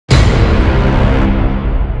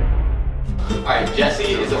Alright, Jesse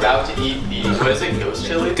is about to eat the, what is it, ghost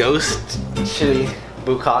chili? Ghost chili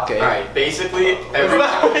bukkake. Alright, basically, every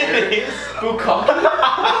time you Bukkake?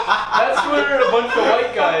 That's where a bunch of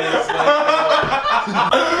white guys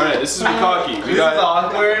Alright, this is bukkake. We got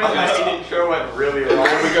awkward. The intro went really wrong.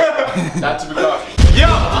 that's bukkake. Yo!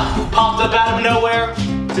 Popped up out of nowhere.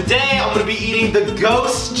 Today I'm gonna be eating the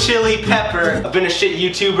ghost chili pepper. I've been a shit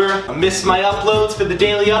YouTuber. I missed my uploads for the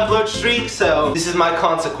daily upload streak, so this is my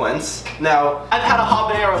consequence. Now, I've had a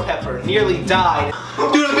habanero pepper, nearly died.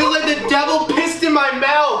 Dude, it feels like the devil pissed in my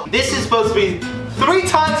mouth. This is supposed to be 3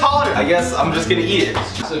 times hotter. I guess I'm just gonna eat it.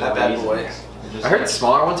 That bad boy. I heard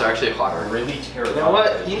smaller ones are actually hotter. Really terrible. You know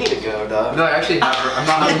what? You need to go, dog. No, I actually have. I'm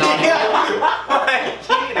not. You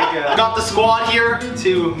need to go. Got the squad here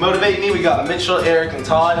to motivate me. We got Mitchell, Eric, and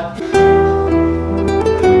Todd.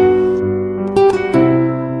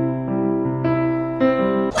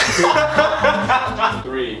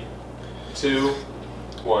 3, 2,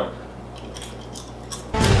 1.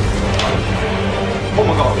 Oh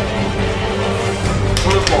my god.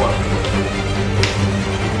 On the floor.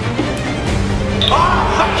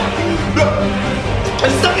 Ah!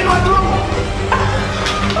 It's stuck in my throat!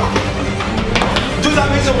 Dude, that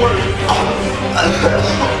makes it worse.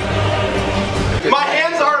 My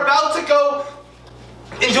hands are about to go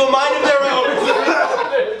into a mind of their own.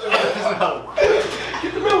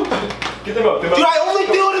 Get the milk. Get the milk. Dude, I only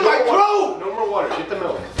feel it in my throat! No more water. Get the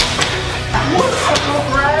milk. What's so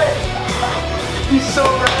red? He's so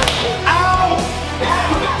red. Ow!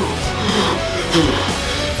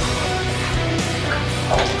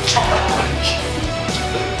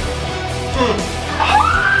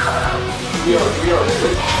 We are.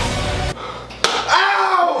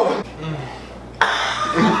 Ow!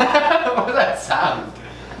 What was that sound?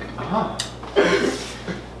 Now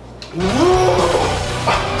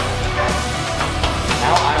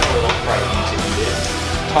I'm a little frightened to eat it.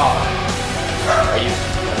 Todd, are you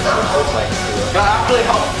Actually,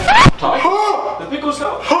 help. Todd. The pickles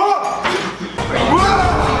help.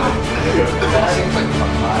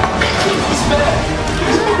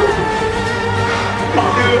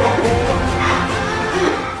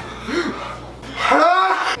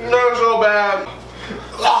 They're so bad.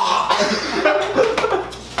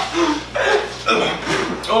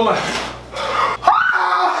 Oh my.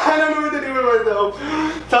 I don't know what to do with myself.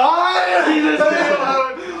 Todd!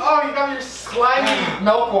 Oh, you got your slimy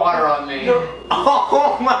milk water on me.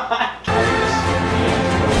 Oh my!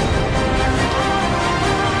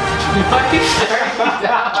 Why are you staring me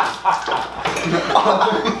down?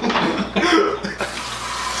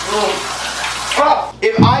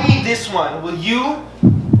 If I eat this one, will you,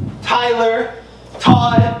 Tyler,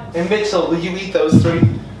 Todd, and Mitchell, will you eat those 3?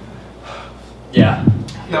 Yeah.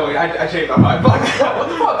 No, wait, I changed my mind. Fuck. What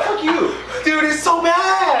the fuck? Fuck you. Dude, it's so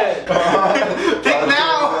bad. Pick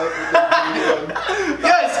now.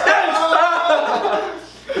 Yes, yes.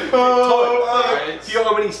 See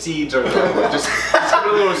how many seeds are there? Just give it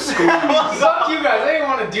a little squeeze. Fuck you guys, I didn't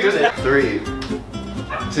want to do this. 3,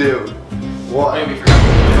 2, 1. Maybe forgot.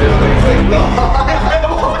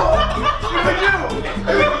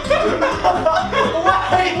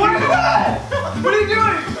 Why? What is that? What are you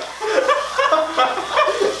doing?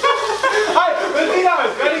 Alright, let's be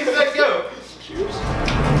honest. Ready, set, go. Cheers.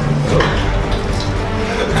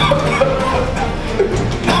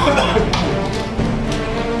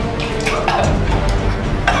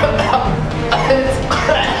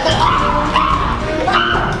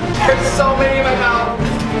 There's so many in my mouth.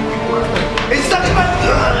 It's stuck in my.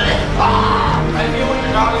 I feel what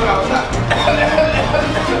you're talking about.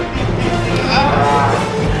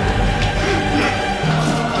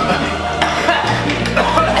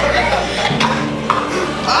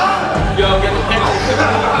 Yo, get the pickles.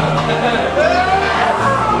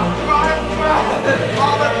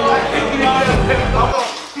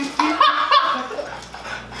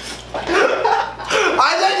 I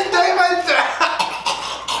just take my throat.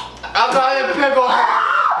 I'm not a pickle.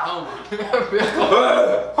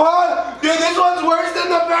 Oh, dude, this one's worse than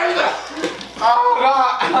the first. Oh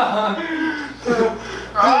god.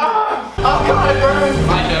 Oh god, it burns.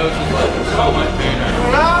 My nose is like so much pain right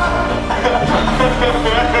now.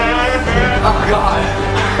 Oh god.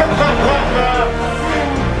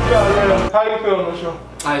 How you feeling, Michelle?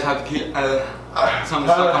 I just have to keep something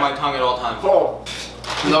stuck on my tongue at all times. Oh.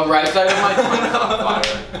 The right side of my tongue is on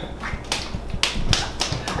fire.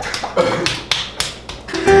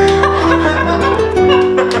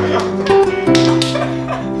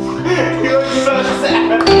 You look so sad.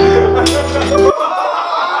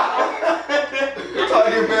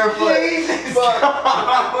 You're barefoot. Jesus. Oh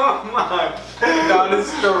my. Don is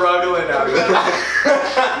struggling out there.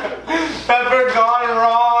 Pepper.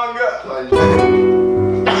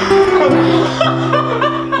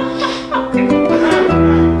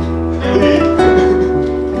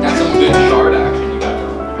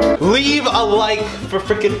 a like for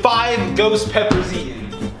freaking 5 ghost peppers eaten.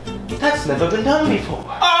 That's never been done before.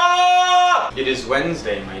 Ah! It is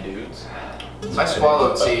Wednesday, my dudes. I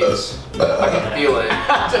swallowed seeds. I can feel it.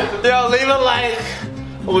 Yo, leave a like.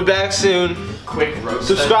 We'll be back soon. Quick roast.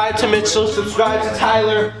 Subscribe to Mitchell, subscribe to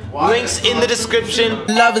Tyler. Links in the description.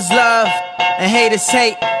 Love is love, and hate is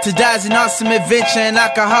hate. To die's an awesome adventure, and I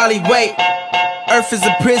can hardly wait. Earth is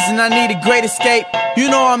a prison, I need a great escape. You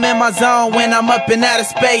know I'm in my zone when I'm up in outer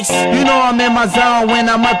space. You know I'm in my zone when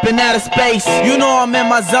I'm up in outer space. You know I'm in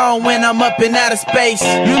my zone when I'm up in outer space.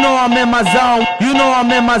 You know I'm in my zone, you know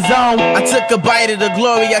I'm in my zone. I took a bite of the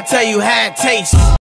glory, I tell you how it tastes.